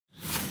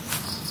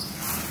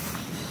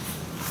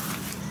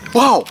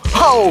Wow!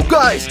 How,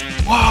 guys!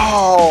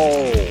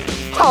 Wow!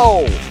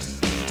 How!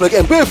 Like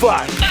MP5!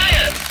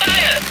 Fire!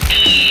 Fire!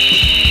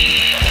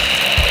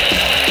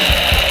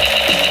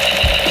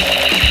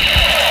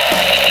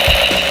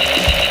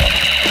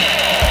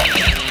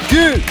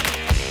 Good!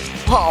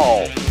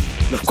 Wow!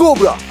 The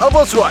Cobra,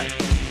 Alpha's right!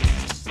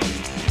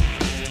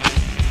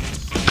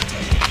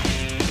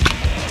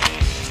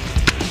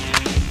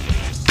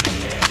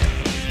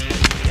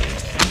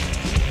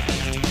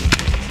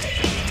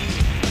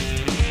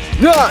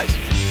 Nice!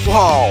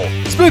 Wow!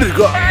 Spirit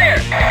gun! Fire!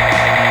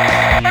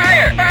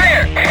 Fire!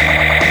 Fire!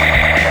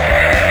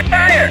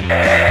 Fire!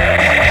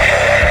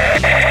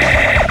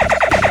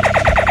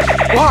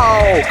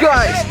 Wow,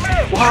 guys!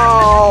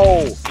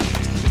 Wow!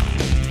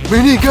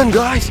 Minigun,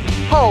 guys!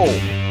 How?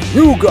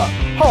 New gun!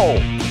 How?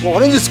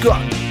 Orange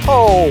gun!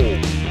 How?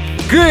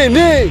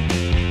 Grenade!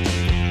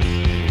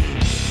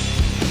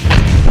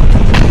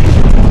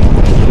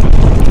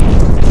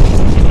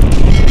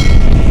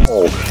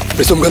 Oh,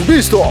 there's some gun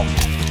pistol!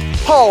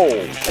 How?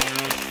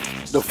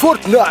 The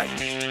Fortnite!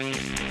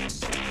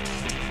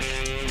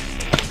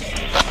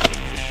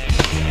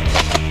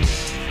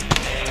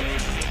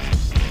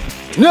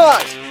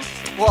 Nice!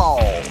 Wow!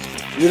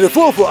 The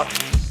revolver!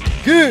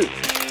 Good!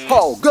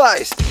 How,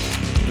 guys!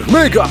 The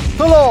Mega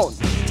Talon!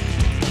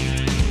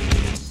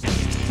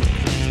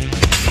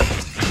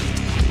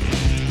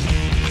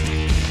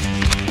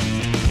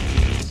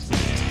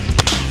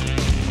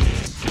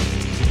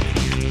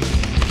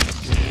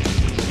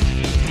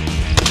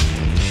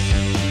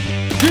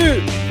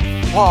 Good!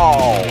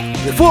 Wow!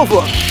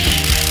 Revolver!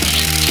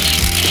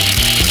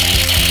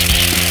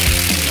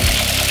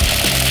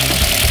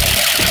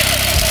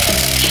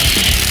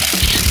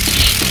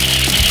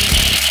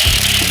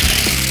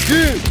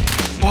 Good!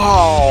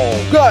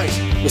 Wow! Guys!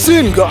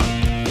 Machine gun!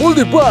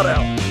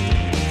 Multi-barrel!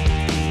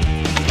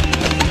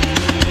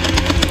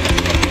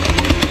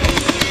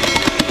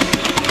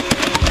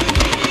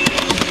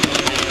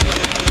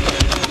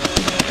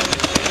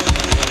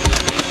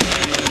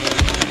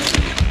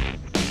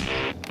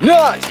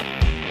 Nice!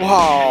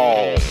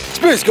 Wow!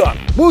 Space gun!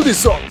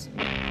 Multi-shot!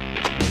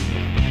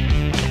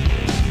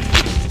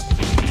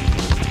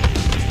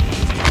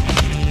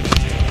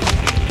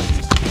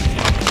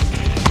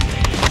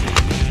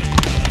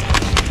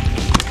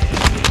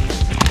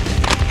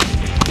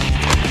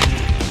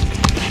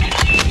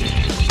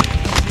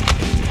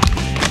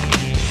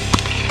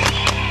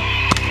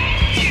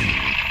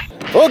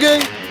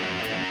 Okay!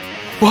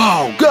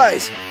 Wow,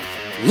 guys!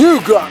 New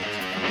gun!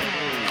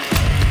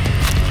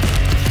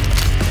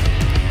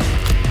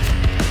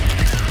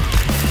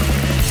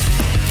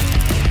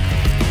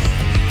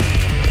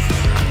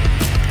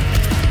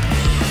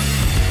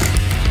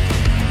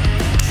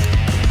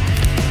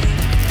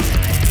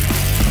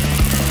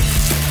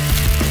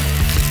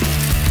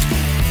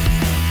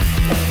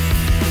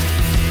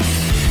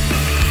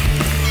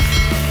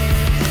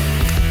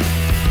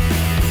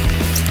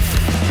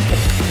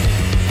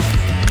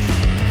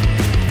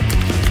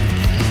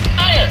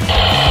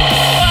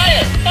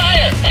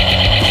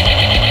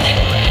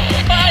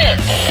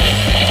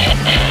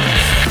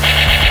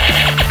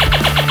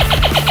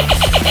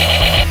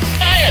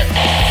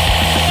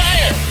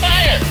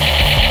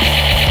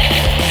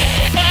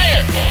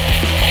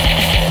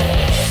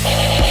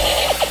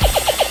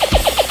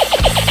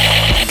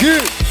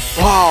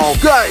 Wow,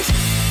 guys!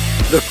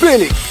 The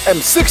Phoenix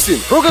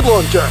M16 rocket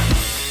launcher!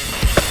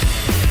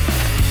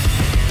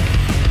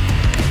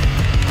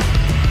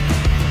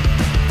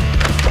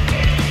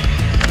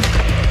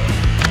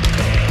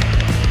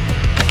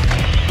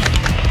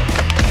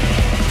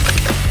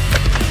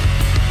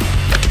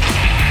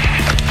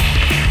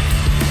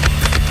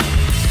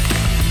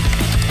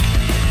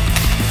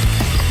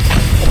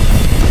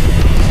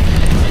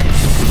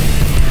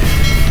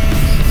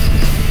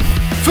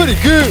 Very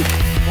good!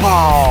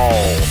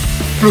 Wow!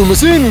 Blue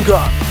machine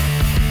gun!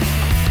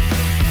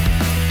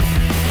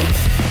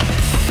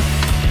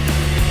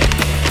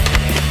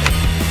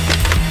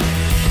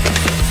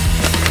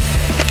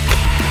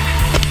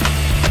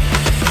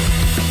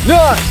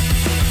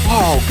 Nice!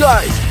 Wow,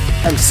 guys!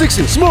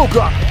 M16 smoke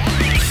gun!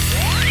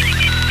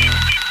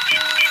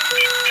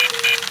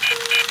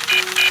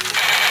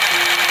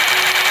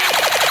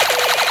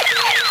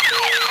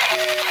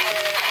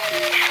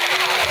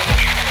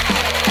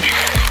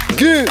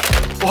 Good!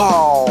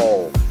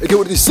 Wow!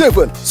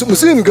 AK47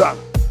 submachine gun!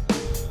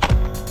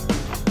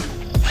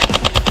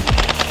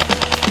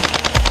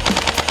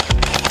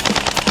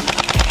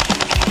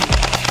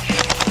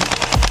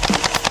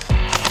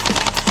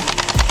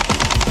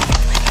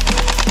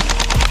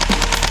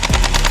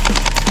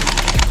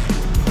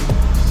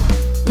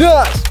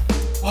 Nice!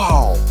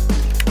 Wow!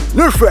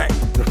 NERF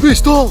M16 the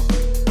pistol!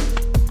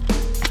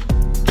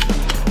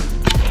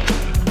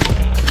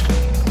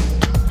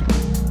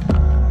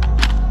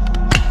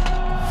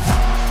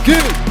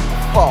 Good!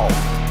 Wow!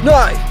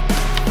 Nice!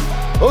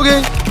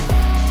 Okay!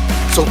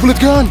 So bullet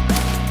gun!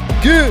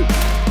 Good!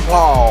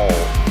 Wow!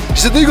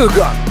 It's an eagle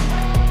gun!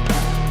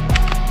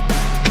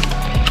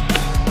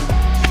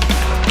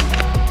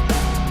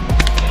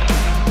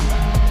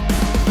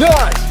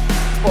 Nice!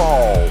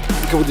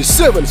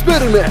 AK47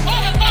 Spider-Man.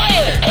 Open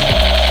fire!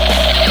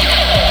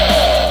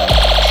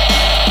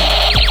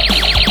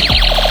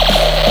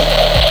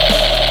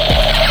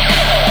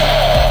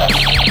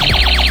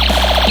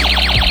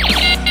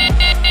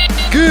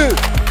 Good.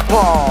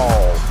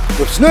 Wow.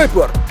 The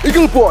sniper,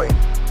 Eagle Point.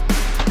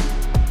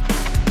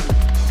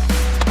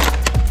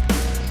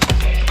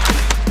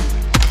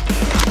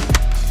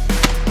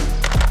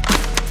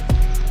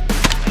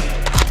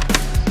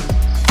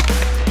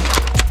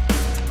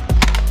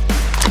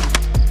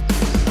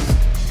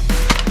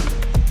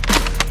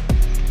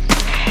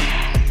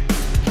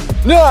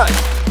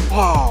 Nice.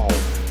 Wow.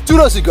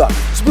 JURASIC gun,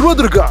 super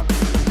water gun.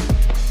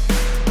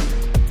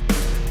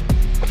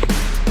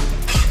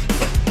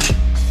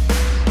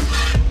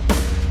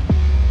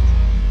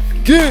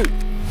 Good.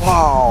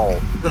 Wow.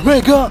 The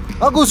mega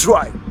Aku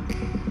strike.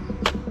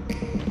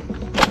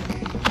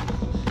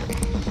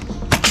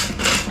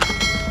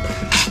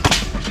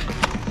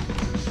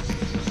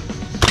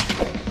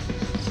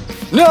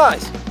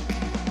 Nice.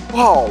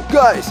 Wow,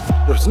 guys,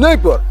 the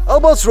sniper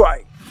Alpha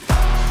strike.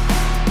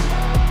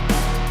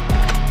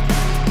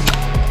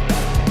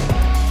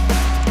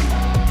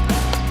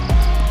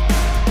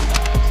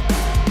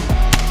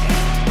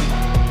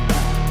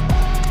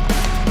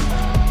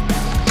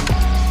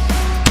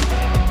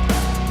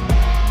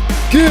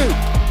 Good.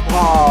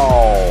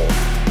 Wow.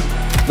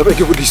 The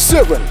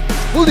AK47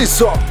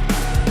 multi-shot.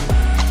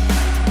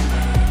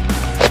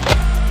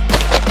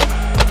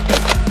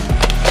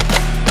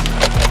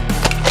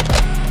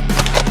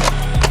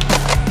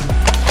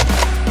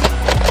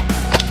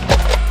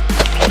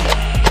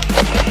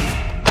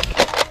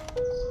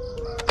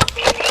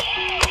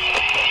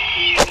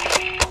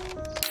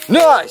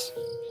 Nice.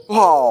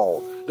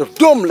 Wow. The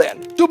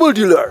Domeland double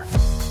dealer.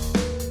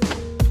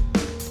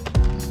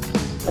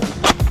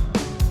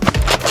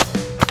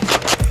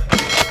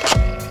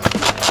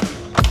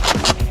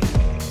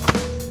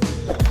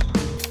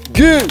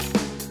 Good.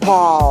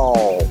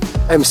 Wow.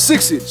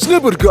 M16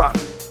 sniper gun.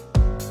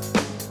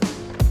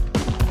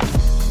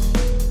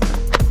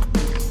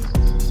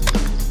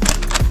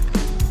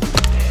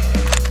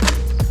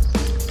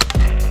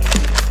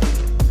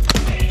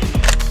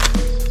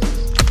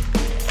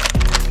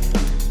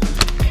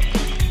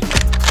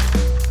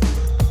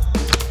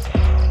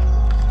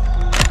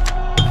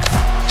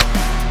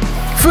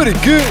 Very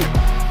good.